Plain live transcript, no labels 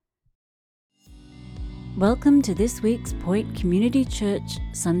Welcome to this week's Point Community Church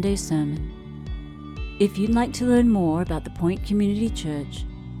Sunday Sermon. If you'd like to learn more about the Point Community Church,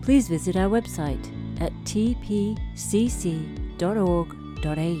 please visit our website at tpcc.org.au.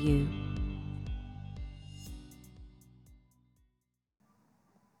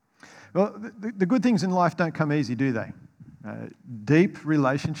 Well, the good things in life don't come easy, do they? Deep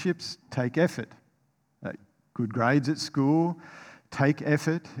relationships take effort. Good grades at school take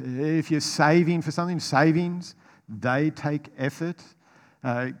effort. If you're saving for something, savings, they take effort.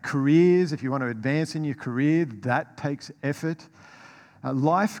 Careers, if you want to advance in your career, that takes effort.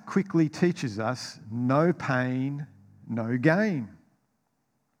 Life quickly teaches us no pain, no gain.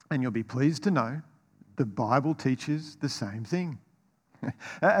 And you'll be pleased to know the Bible teaches the same thing.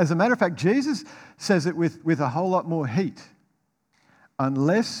 As a matter of fact, Jesus says it with a whole lot more heat.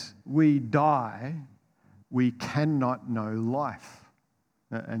 Unless we die, we cannot know life.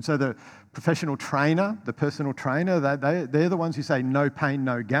 And so the professional trainer, the personal trainer, they're the ones who say no pain,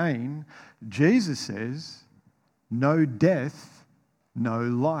 no gain. Jesus says no death, no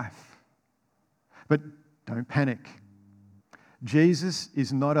life. But don't panic. Jesus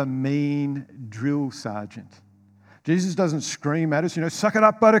is not a mean drill sergeant. Jesus doesn't scream at us, suck it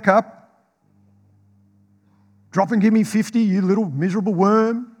up, buttercup. Drop and give me 50, you little miserable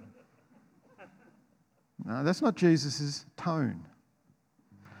worm. No, that's not Jesus' tone.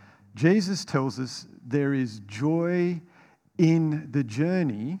 Jesus tells us there is joy in the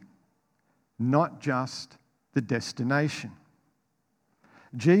journey, not just the destination.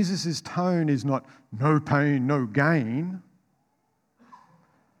 Jesus' tone is not no pain, no gain.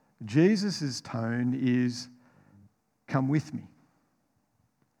 Jesus' tone is come with me.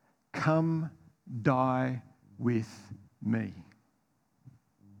 Come die with me.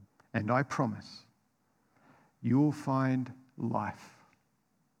 And I promise you'll find life.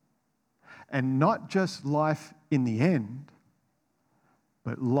 And not just life in the end,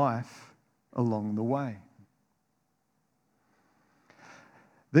 but life along the way.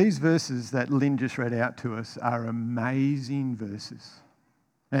 These verses that Lynn just read out to us are amazing verses.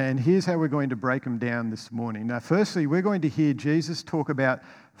 And here's how we're going to break them down this morning. Now, firstly, we're going to hear Jesus talk about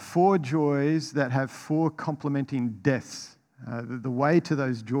 4 joys that have 4 complementing deaths. The way to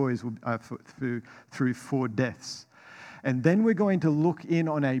those joys will through 4 deaths. And then we're going to look in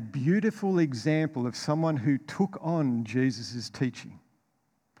on a beautiful example of someone who took on Jesus' teaching.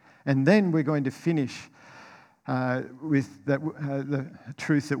 And then we're going to finish with the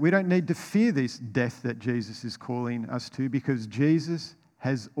truth that we don't need to fear this death that Jesus is calling us to, because Jesus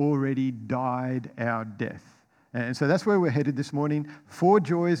has already died our death. And so that's where we're headed this morning. 4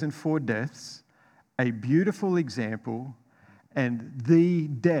 joys and 4 deaths, a beautiful example, and the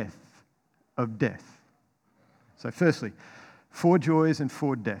death of death. So firstly, 4 joys and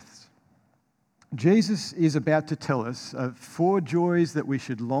 4 deaths. Jesus is about to tell us of 4 joys that we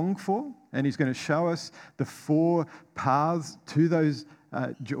should long for, and he's going to show us the 4 paths to those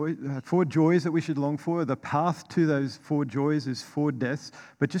 4 joys that we should long for. The path to those 4 joys is 4 deaths.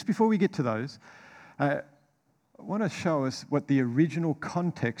 But just before we get to those, I want to show us what the original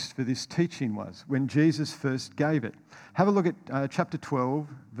context for this teaching was when Jesus first gave it. Have a look at chapter 12,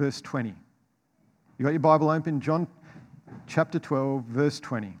 verse 20. You got your Bible open? John chapter 12, verse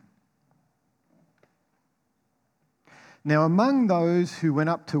 20. Now, among those who went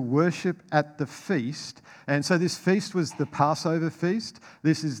up to worship at the feast, and so this feast was the Passover feast.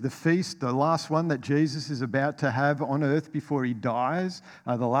 This is the feast, the last one that Jesus is about to have on earth before he dies.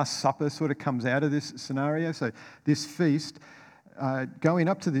 The Last Supper sort of comes out of this scenario. So this feast, going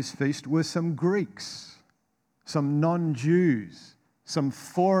up to this feast were some Greeks, some non-Jews. Some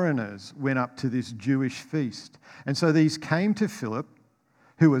foreigners went up to this Jewish feast. And so these came to Philip,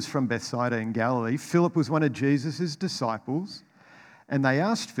 who was from Bethsaida in Galilee. Philip was one of Jesus' disciples. And they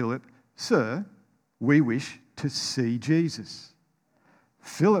asked Philip, "Sir, we wish to see Jesus."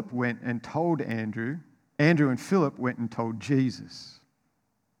 Philip went and told Andrew. Andrew and Philip went and told Jesus.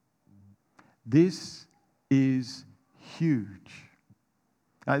 This is huge.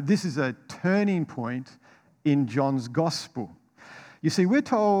 This is a turning point in John's gospel. You see, we're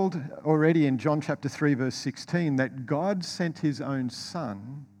told already in John chapter 3, verse 16, that God sent his own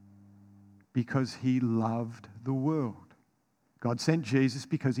Son because he loved the world. God sent Jesus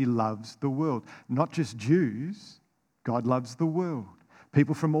because he loves the world. Not just Jews, God loves the world.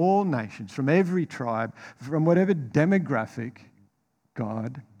 People from all nations, from every tribe, from whatever demographic,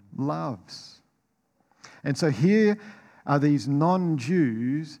 God loves. And so here are these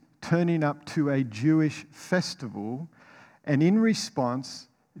non-Jews turning up to a Jewish festival. And in response,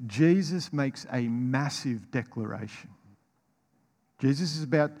 Jesus makes a massive declaration. Jesus is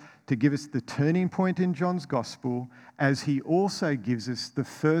about to give us the turning point in John's gospel as he also gives us the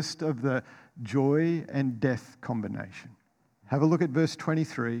first of the joy and death combination. Have a look at verse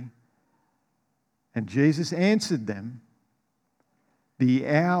 23. And Jesus answered them, "The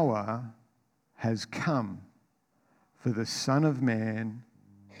hour has come for the Son of Man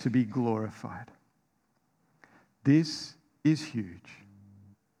to be glorified." This is huge.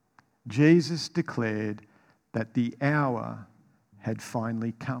 Jesus declared that the hour had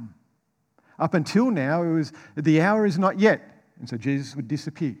finally come. Up until now, it was the hour is not yet, and so Jesus would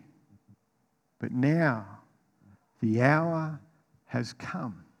disappear. But now, the hour has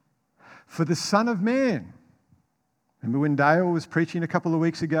come for the Son of Man. Remember when Dale was preaching a couple of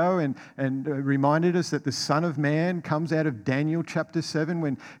weeks ago and reminded us that the Son of Man comes out of Daniel chapter 7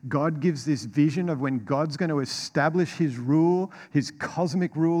 when God gives this vision of when God's going to establish his rule, his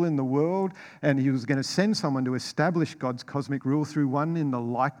cosmic rule in the world, and he was going to send someone to establish God's cosmic rule through one in the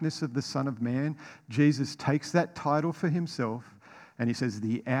likeness of the Son of Man. Jesus takes that title for himself and he says,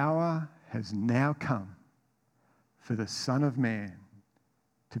 "The hour has now come for the Son of Man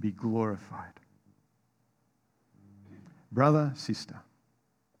to be glorified." Brother, sister,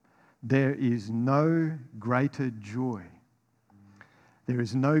 there is no greater joy, there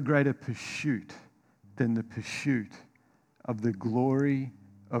is no greater pursuit than the pursuit of the glory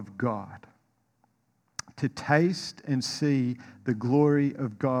of God. To taste and see the glory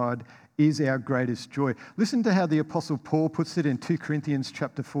of God is our greatest joy. Listen to how the Apostle Paul puts it in 2 Corinthians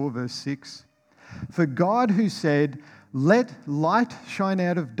chapter 4, verse 6. "For God who said, 'Let light shine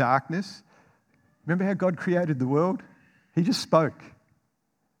out of darkness,'" remember how God created the world? He just spoke.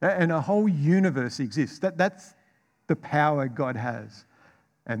 And a whole universe exists. That's the power God has.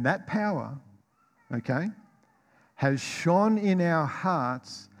 And that power, okay, has shone in our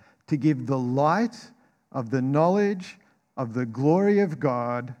hearts to give the light of the knowledge of the glory of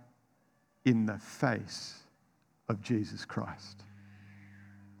God in the face of Jesus Christ."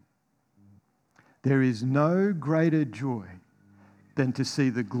 There is no greater joy than to see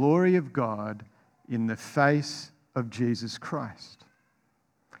the glory of God in the face of Jesus Christ.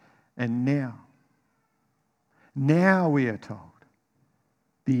 And now we are told,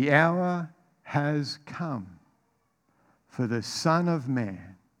 the hour has come for the Son of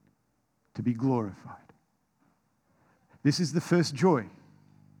Man to be glorified. This is the first joy,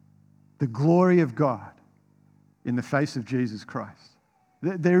 the glory of God in the face of Jesus Christ.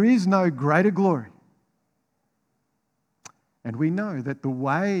 There is no greater glory. And we know that the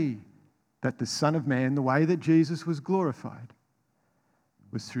way that the Son of Man, the way that Jesus was glorified,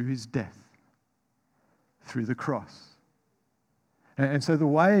 was through his death, through the cross. And so the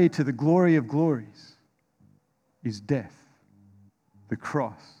way to the glory of glories is death, the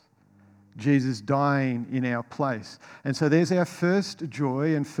cross, Jesus dying in our place. And so there's our first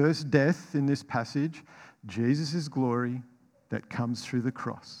joy and first death in this passage, Jesus' glory that comes through the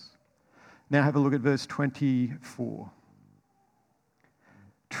cross. Now have a look at verse 24.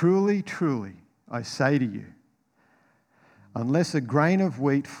 "Truly, truly, I say to you, unless a grain of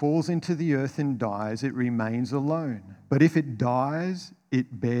wheat falls into the earth and dies, it remains alone. But if it dies,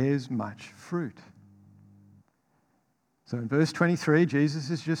 it bears much fruit." So in verse 23, Jesus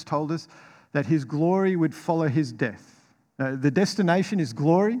has just told us that his glory would follow his death. The destination is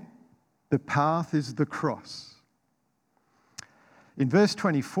glory, the path is the cross. In verse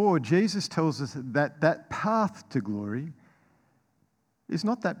 24, Jesus tells us that that path to glory is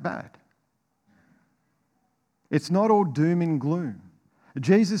not that bad. It's not all doom and gloom.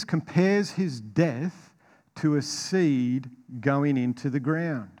 Jesus compares his death to a seed going into the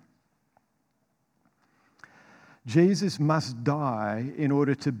ground. Jesus must die in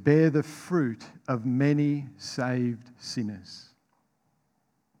order to bear the fruit of many saved sinners.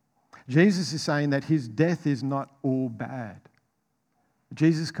 Jesus is saying that his death is not all bad.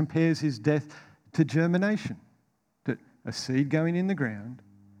 Jesus compares his death to germination, to a seed going in the ground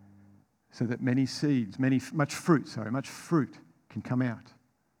so that much fruit can come out.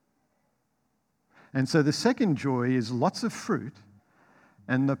 And so the second joy is lots of fruit,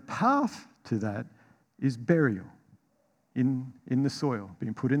 and the path to that is burial in the soil,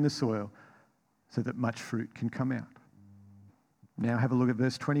 being put in the soil so that much fruit can come out. Now have a look at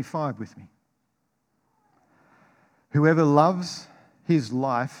verse 25 with me. "Whoever loves his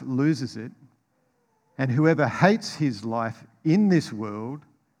life loses it, and whoever hates his life in this world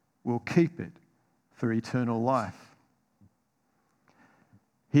will keep it for eternal life."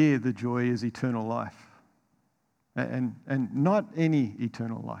 Here the joy is eternal life. And not any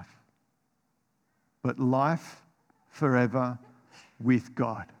eternal life, but life forever with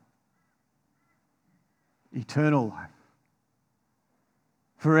God. Eternal life.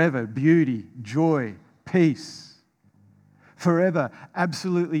 forever beauty, joy, peace. Forever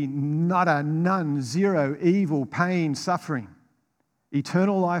absolutely nada, none, zero, evil, pain, suffering.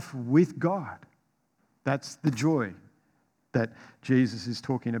 Eternal life with God. That's the joy that Jesus is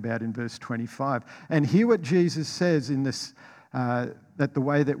talking about in verse 25. And hear what Jesus says in this, that the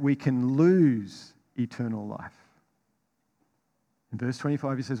way that we can lose eternal life. In verse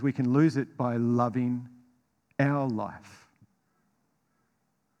 25 he says we can lose it by loving our life.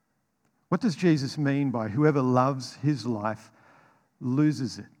 What does Jesus mean by whoever loves his life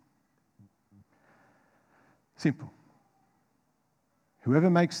loses it? Simple. Whoever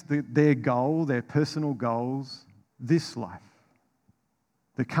makes their goal, their personal goals, this life,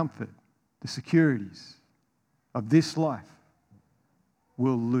 the comfort, the securities of this life,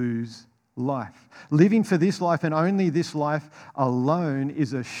 will lose life. Living for this life and only this life alone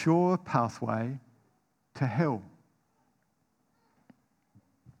is a sure pathway to hell.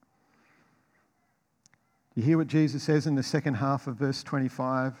 You hear what Jesus says in the second half of verse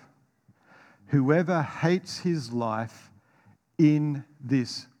 25? Whoever hates his life in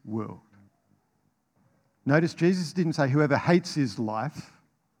this world. Notice Jesus didn't say whoever hates his life,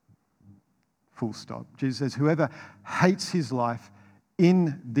 full stop. Jesus says whoever hates his life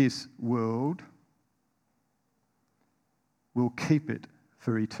in this world will keep it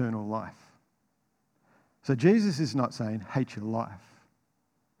for eternal life. So Jesus is not saying hate your life.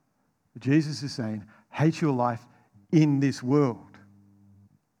 Jesus is saying hate your life in this world.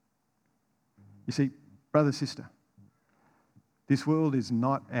 You see, brother, sister, this world is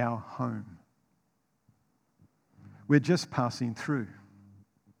not our home. We're just passing through.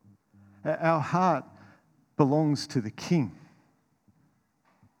 Our heart belongs to the King.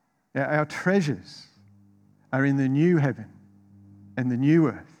 Our treasures are in the new heaven and the new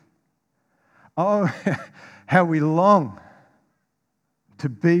earth. Oh, how we long to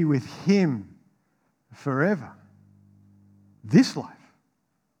be with him forever. This life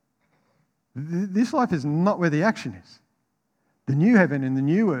is not where the action is. The new heaven and the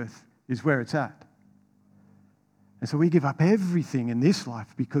new earth is where it's at. And so we give up everything in this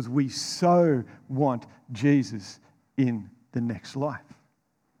life because we so want Jesus in the next life.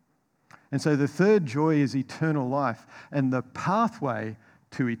 And so the third joy is eternal life. And the pathway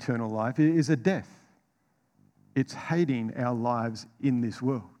to eternal life is a death. It's hating our lives in this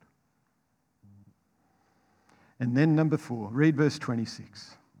world. And then number 4, read verse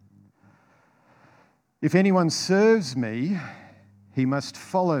 26. If anyone serves me, he must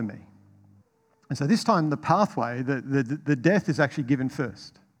follow me. And so this time the pathway, the death is actually given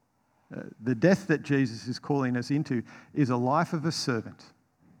first. The death that Jesus is calling us into is a life of a servant.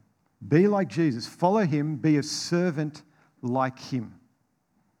 Be like Jesus. Follow him. Be a servant like him.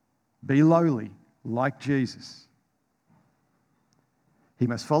 Be lowly like Jesus. He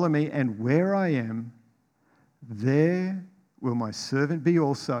must follow me, and where I am, there will my servant be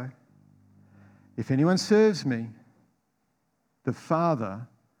also. If anyone serves me, the Father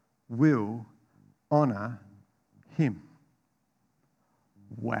will honor him.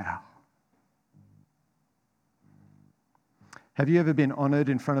 Wow. Have you ever been honoured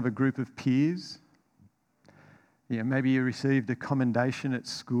in front of a group of peers? Yeah, maybe you received a commendation at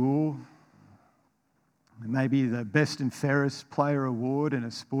school. Maybe the best and fairest player award in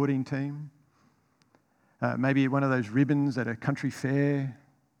a sporting team. Maybe one of those ribbons at a country fair.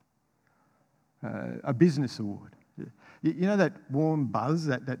 A business award. You know that warm buzz,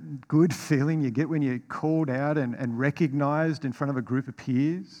 that good feeling you get when you're called out and recognised in front of a group of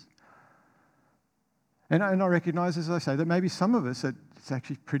peers? And I recognise, as I say, that maybe some of us, it's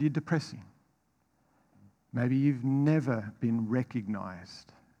actually pretty depressing. Maybe you've never been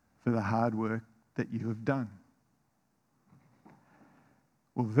recognised for the hard work that you have done.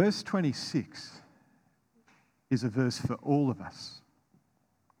 Well, verse 26 is a verse for all of us.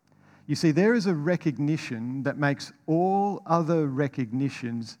 You see, there is a recognition that makes all other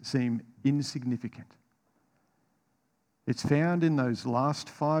recognitions seem insignificant. It's found in those last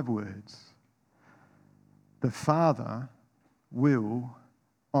 5 words. The Father will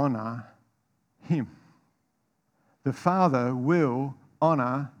honour him. The Father will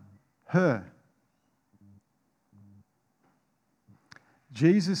honour her.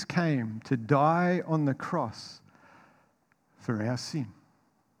 Jesus came to die on the cross for our sin.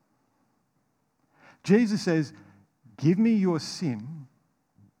 Jesus says, give me your sin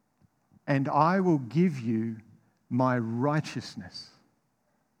and I will give you my righteousness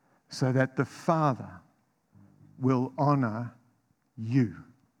so that the Father will honour you.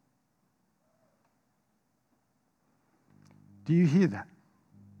 Do you hear that?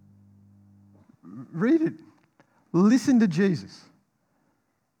 Read it. Listen to Jesus.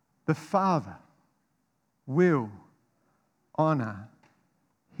 the Father will honor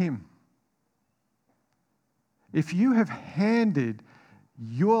him. If you have handed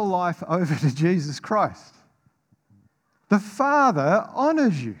your life over to Jesus Christ, the Father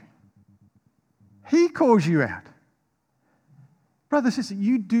honors you. He calls you out. Brother, sister,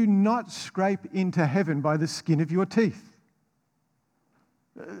 you do not scrape into heaven by the skin of your teeth.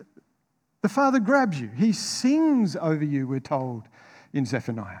 The Father grabs you. He sings over you, we're told in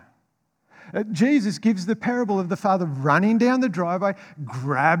Zephaniah. Jesus gives the parable of the father running down the driveway,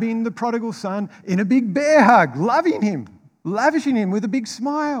 grabbing the prodigal son in a big bear hug, loving him, lavishing him with a big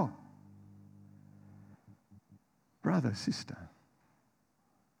smile. Brother, sister,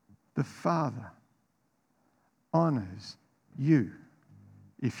 the Father honors you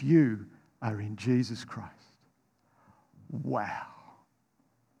if you are in Jesus Christ. Wow.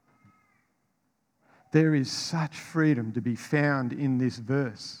 There is such freedom to be found in this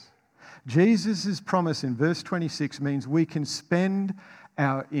verse. Jesus' promise in verse 26 means we can spend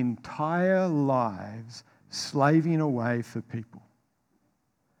our entire lives slaving away for people,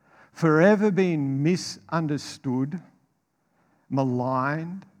 forever being misunderstood,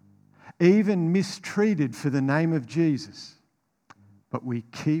 maligned, even mistreated for the name of Jesus. But we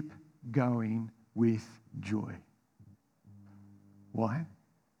keep going with joy. Why?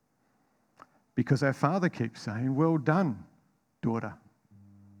 Because our Father keeps saying, "Well done, daughter.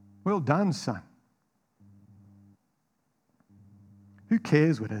 Well done, son." Who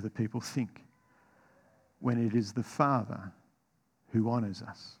cares what other people think when it is the Father who honours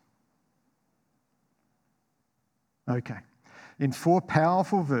us? Okay. In 4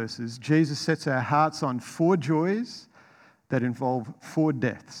 powerful verses, Jesus sets our hearts on 4 joys that involve 4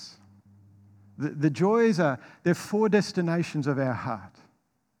 deaths. The joys they're 4 destinations of our heart.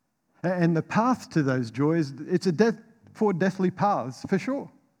 And the path to those joys, it's 4 deathly paths for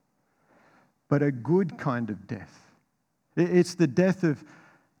sure. But a good kind of death. It's the death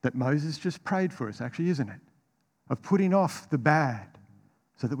that Moses just prayed for us, actually, isn't it? Of putting off the bad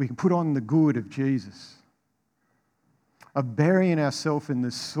so that we can put on the good of Jesus. Of burying ourselves in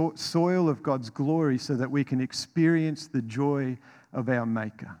the soil of God's glory so that we can experience the joy of our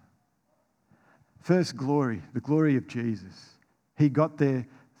Maker. First glory, the glory of Jesus. He got there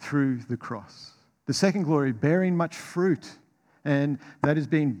through the cross. The second glory, bearing much fruit, and that is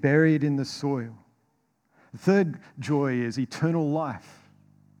being buried in the soil. The third joy is eternal life.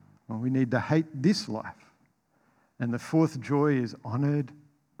 Well, we need to hate this life. And the fourth joy is honoured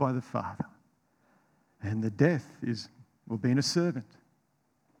by the Father. And the death is, being a servant.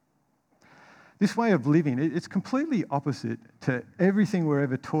 This way of living, it's completely opposite to everything we're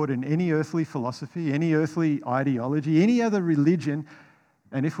ever taught in any earthly philosophy, any earthly ideology, any other religion.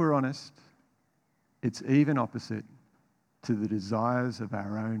 And if we're honest, it's even opposite to the desires of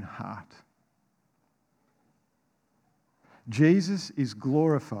our own heart. Jesus is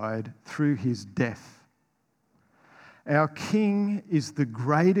glorified through his death. Our King is the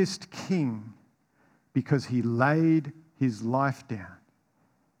greatest King because he laid his life down.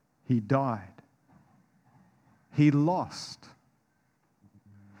 He died. He lost.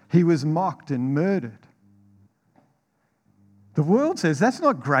 He was mocked and murdered. The world says that's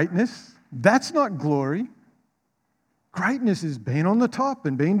not greatness. That's not glory. Greatness is being on the top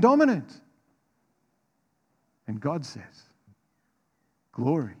and being dominant. And God says,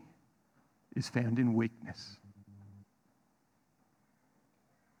 glory is found in weakness.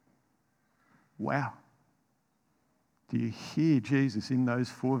 Wow. Do you hear Jesus in those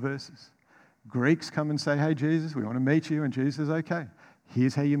 4 verses? Greeks come and say, "Hey, Jesus, we want to meet you." And Jesus says, "Okay,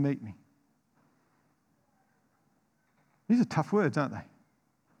 here's how you meet me." These are tough words, aren't they?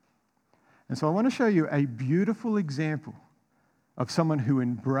 And so I want to show you a beautiful example of someone who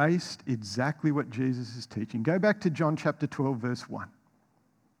embraced exactly what Jesus is teaching. Go back to John chapter 12, verse 1.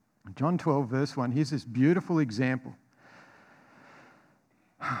 John 12, verse 1, here's this beautiful example.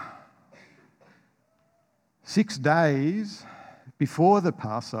 6 days before the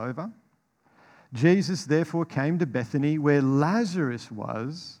Passover, Jesus therefore came to Bethany where Lazarus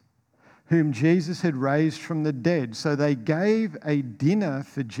was, whom Jesus had raised from the dead. So they gave a dinner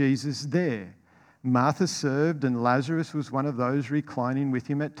for Jesus there. Martha served, and Lazarus was one of those reclining with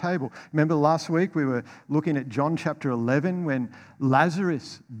him at table. Remember last week we were looking at John chapter 11 when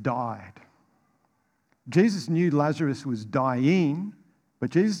Lazarus died. Jesus knew Lazarus was dying, but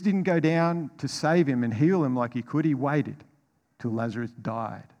Jesus didn't go down to save him and heal him like he could. He waited till Lazarus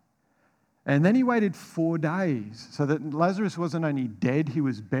died. And then he waited 4 days so that Lazarus wasn't only dead, he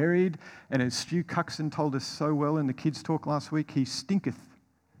was buried. And as Stu Cuxon told us so well in the kids' talk last week, he stinketh.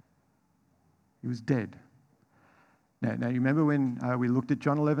 He was dead. Now you remember when we looked at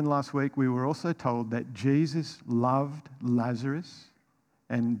John 11 last week, we were also told that Jesus loved Lazarus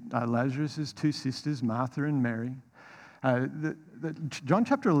and Lazarus' two sisters, Martha and Mary. John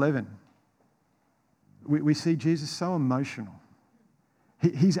chapter 11, we see Jesus so emotional.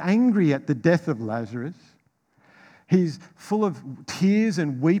 He's angry at the death of Lazarus. He's full of tears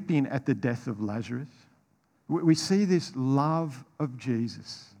and weeping at the death of Lazarus. We see this love of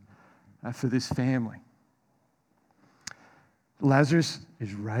Jesus for this family. Lazarus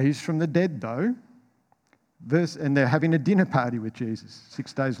is raised from the dead, though, and they're having a dinner party with Jesus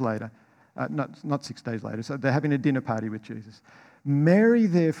 6 days later. Not 6 days later, so they're having a dinner party with Jesus. Mary,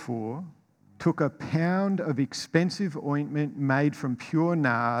 therefore, took a pound of expensive ointment made from pure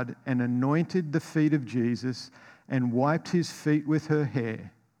nard and anointed the feet of Jesus and wiped his feet with her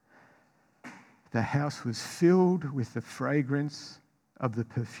hair. The house was filled with the fragrance of the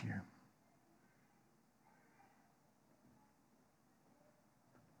perfume.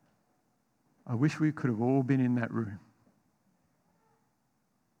 I wish we could have all been in that room.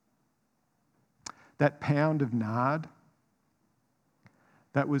 That pound of nard,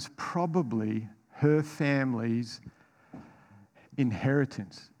 that was probably her family's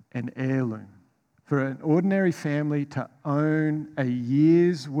inheritance, an heirloom. For an ordinary family to own a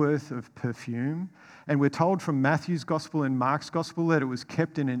year's worth of perfume, and we're told from Matthew's Gospel and Mark's Gospel that it was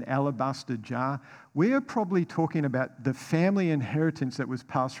kept in an alabaster jar, we are probably talking about the family inheritance that was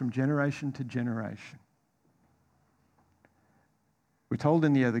passed from generation to generation. We're told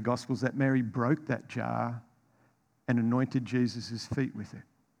in the other Gospels that Mary broke that jar and anointed Jesus' feet with it.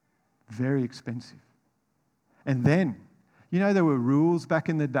 Very expensive. And then, there were rules back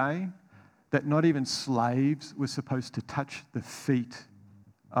in the day that not even slaves were supposed to touch the feet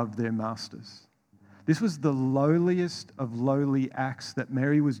of their masters. This was the lowliest of lowly acts that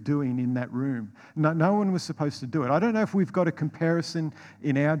Mary was doing in that room. No one was supposed to do it. I don't know if we've got a comparison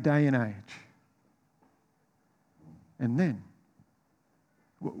in our day and age. And then,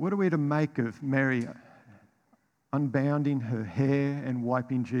 what are we to make of Mary unbounding her hair and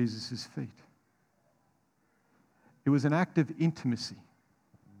wiping Jesus' feet? It was an act of intimacy.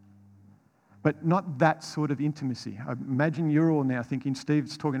 But not that sort of intimacy. I imagine you're all now thinking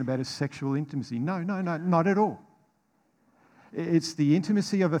Steve's talking about a sexual intimacy. No, not at all. It's the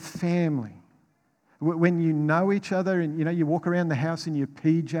intimacy of a family. When you know each other and you walk around the house in your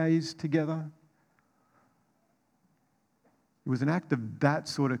PJs together. It was an act of that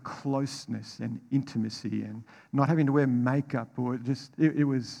sort of closeness and intimacy and not having to wear makeup or it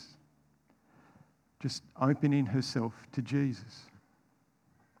was just opening herself to Jesus.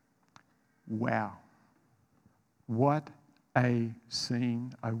 Wow. What a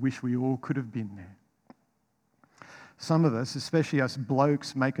scene. I wish we all could have been there. Some of us, especially us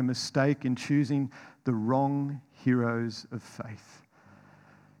blokes, make a mistake in choosing the wrong heroes of faith.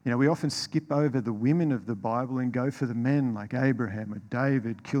 We often skip over the women of the Bible and go for the men like Abraham or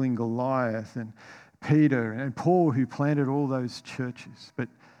David killing Goliath and Peter and Paul who planted all those churches. But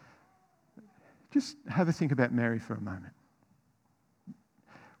just have a think about Mary for a moment.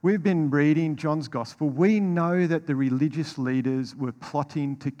 We've been reading John's Gospel. We know that the religious leaders were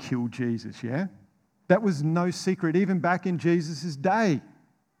plotting to kill Jesus, yeah? That was no secret, even back in Jesus' day.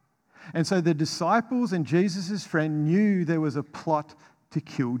 And so the disciples and Jesus' friend knew there was a plot to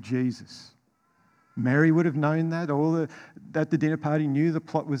kill Jesus. Mary would have known that. All at the dinner party knew the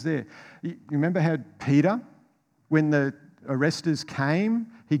plot was there. You remember how Peter, when the arresters came,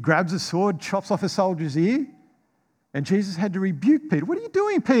 he grabs a sword, chops off a soldier's ear? And Jesus had to rebuke Peter. What are you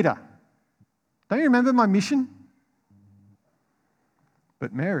doing, Peter? Don't you remember my mission?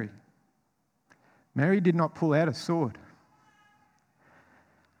 But Mary did not pull out a sword.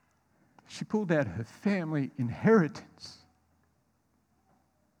 She pulled out her family inheritance.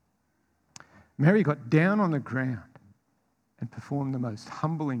 Mary got down on the ground and performed the most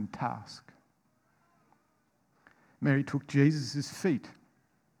humbling task. Mary took Jesus' feet.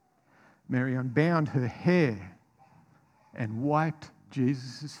 Mary unbound her hair and wiped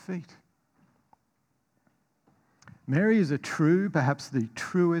Jesus' feet. Mary is perhaps the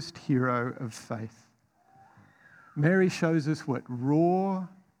truest hero of faith. Mary shows us what raw,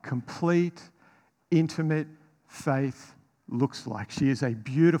 complete, intimate faith looks like. She is a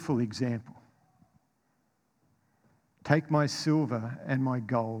beautiful example. Take my silver and my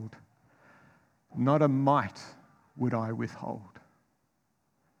gold, not a mite would I withhold.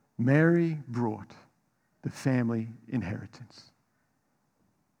 Mary brought the family inheritance.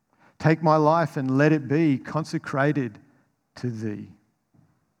 Take my life and let it be consecrated to thee.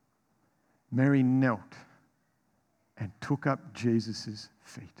 Mary knelt and took up Jesus'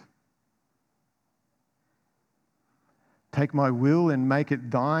 feet. Take my will and make it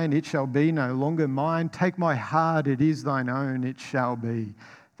thine, it shall be no longer mine. Take my heart, it is thine own, it shall be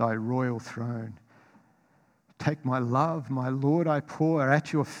thy royal throne. Take my love, my Lord, I pour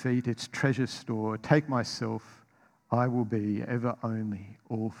at your feet its treasure store. Take myself, I will be ever only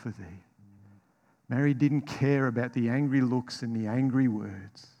all for thee. Mary didn't care about the angry looks and the angry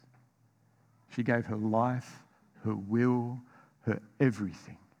words. She gave her life, her will, her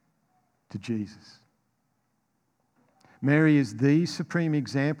everything to Jesus. Mary is the supreme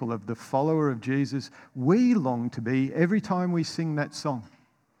example of the follower of Jesus we long to be every time we sing that song.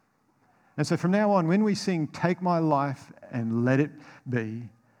 And so from now on, when we sing, Take My Life and Let It Be,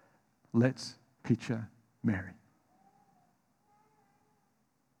 let's picture Mary.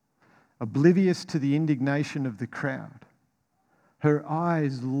 Oblivious to the indignation of the crowd, her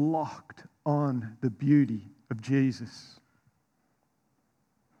eyes locked on the beauty of Jesus.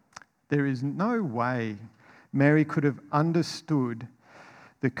 There is no way Mary could have understood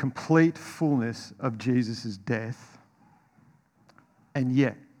the complete fullness of Jesus' death, and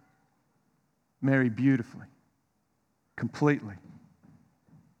yet Mary beautifully, completely,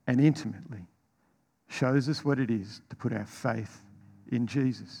 and intimately shows us what it is to put our faith in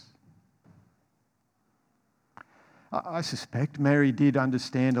Jesus. I suspect Mary did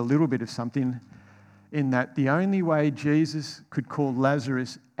understand a little bit of something in that the only way Jesus could call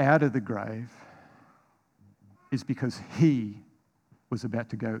Lazarus out of the grave is because he was about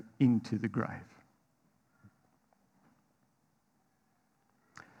to go into the grave.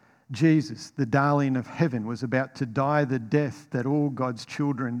 Jesus, the darling of heaven, was about to die the death that all God's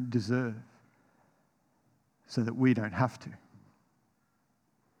children deserve so that we don't have to.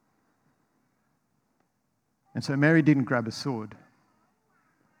 And so Mary didn't grab a sword.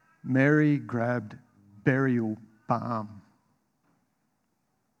 Mary grabbed burial balm.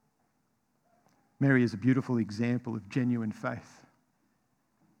 Mary is a beautiful example of genuine faith.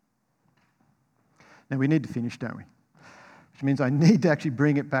 Now we need to finish, don't we? Which means I need to actually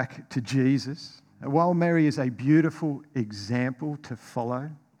bring it back to Jesus. While Mary is a beautiful example to follow,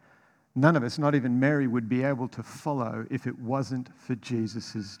 none of us, not even Mary, would be able to follow if it wasn't for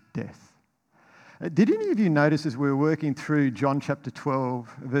Jesus' death. Did any of you notice as we were working through John chapter 12,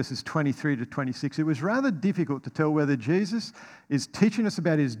 verses 23 to 26, it was rather difficult to tell whether Jesus is teaching us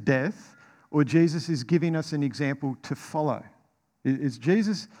about his death or Jesus is giving us an example to follow? Is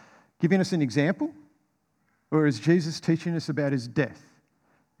Jesus giving us an example, or is Jesus teaching us about his death?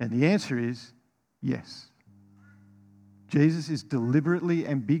 And the answer is yes. Jesus is deliberately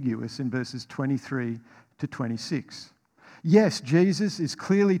ambiguous in verses 23 to 26. Yes, Jesus is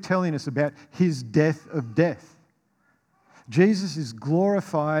clearly telling us about his death of death. Jesus is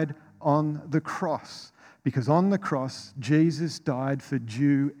glorified on the cross, because on the cross, Jesus died for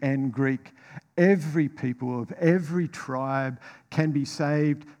Jew and Greek. Every people of every tribe can be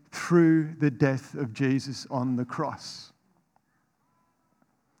saved through the death of Jesus on the cross.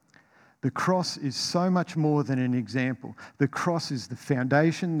 The cross is so much more than an example. The cross is the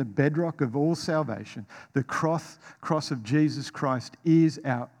foundation, the bedrock of all salvation. The cross of Jesus Christ is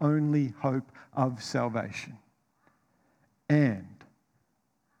our only hope of salvation. And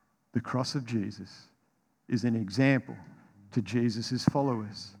the cross of Jesus is an example to Jesus'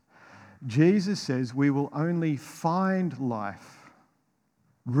 followers. Jesus says we will only find life,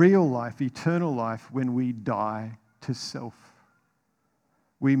 real life, eternal life, when we die to self.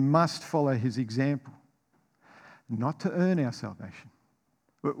 We must follow his example, not to earn our salvation.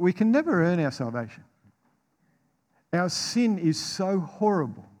 We can never earn our salvation. Our sin is so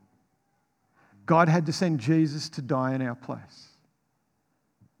horrible. God had to send Jesus to die in our place.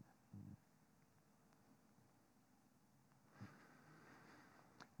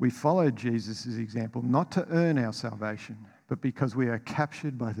 We follow Jesus' example not to earn our salvation, but because we are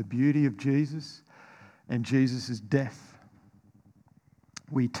captured by the beauty of Jesus and Jesus' death.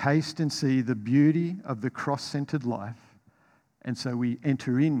 We taste and see the beauty of the cross-centered life, and so we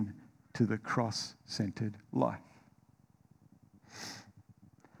enter into the cross-centered life.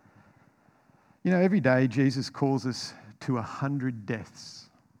 You know, every day Jesus calls us to 100 deaths.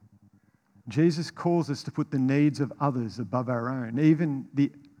 Jesus calls us to put the needs of others above our own, even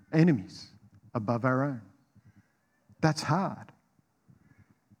the enemies above our own. That's hard.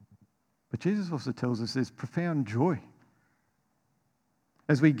 But Jesus also tells us there's profound joy.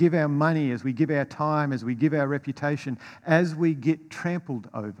 As we give our money, as we give our time, as we give our reputation, as we get trampled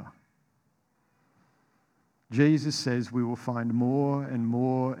over, Jesus says we will find more and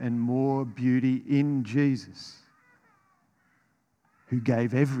more and more beauty in Jesus, who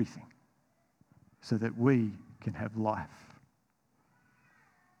gave everything so that we can have life.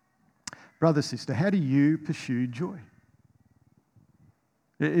 Brother, sister, how do you pursue joy?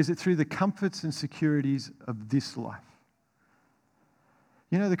 Is it through the comforts and securities of this life?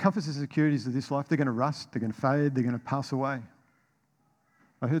 You know, the comforts and securities of this life, they're going to rust, they're going to fade, they're going to pass away.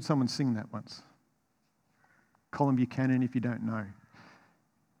 I heard someone sing that once. Colin Buchanan, if you don't know.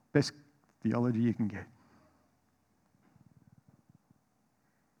 Best theology you can get.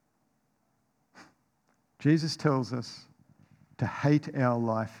 Jesus tells us to hate our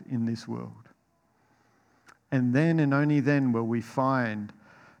life in this world. And then and only then will we find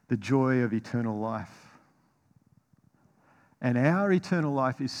the joy of eternal life. And our eternal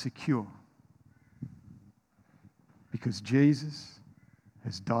life is secure because Jesus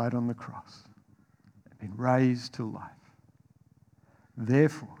has died on the cross and been raised to life.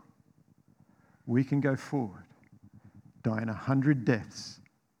 Therefore, we can go forward, dying 100 deaths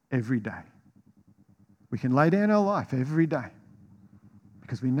every day. We can lay down our life every day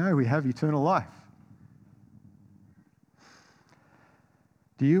because we know we have eternal life.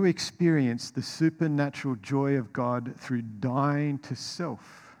 Do you experience the supernatural joy of God through dying to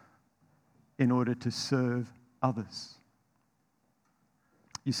self in order to serve others?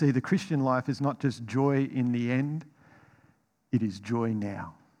 You see, the Christian life is not just joy in the end, it is joy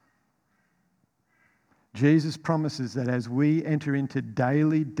now. Jesus promises that as we enter into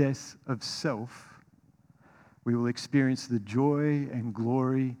daily death of self, we will experience the joy and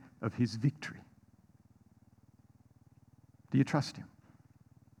glory of his victory. Do you trust him?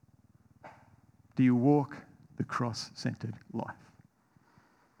 Do you walk the cross-centered life?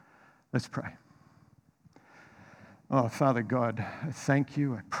 Let's pray. Oh, Father God, I thank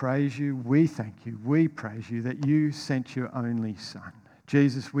you, I praise you, we thank you, we praise you that you sent your only Son.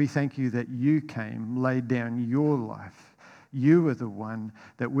 Jesus, we thank you that you came, laid down your life. You are the one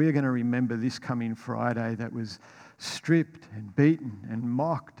that we're going to remember this coming Friday that was stripped and beaten and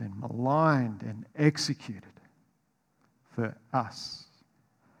mocked and maligned and executed for us.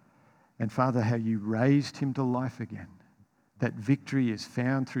 And Father, how you raised him to life again. That victory is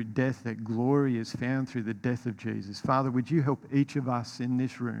found through death, that glory is found through the death of Jesus. Father, would you help each of us in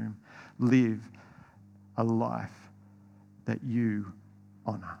this room live a life that you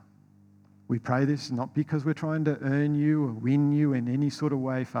honour? We pray this not because we're trying to earn you or win you in any sort of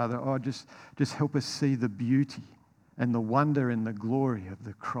way, Father. Oh, just help us see the beauty and the wonder and the glory of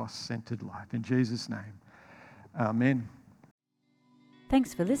the cross-centered life. In Jesus' name, amen.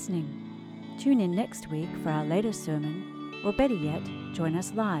 Thanks for listening. Tune in next week for our latest sermon, or better yet, join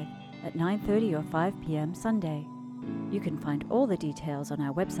us live at 9:30 or 5 p.m. Sunday. You can find all the details on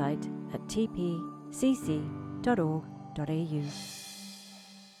our website at tpcc.org.au.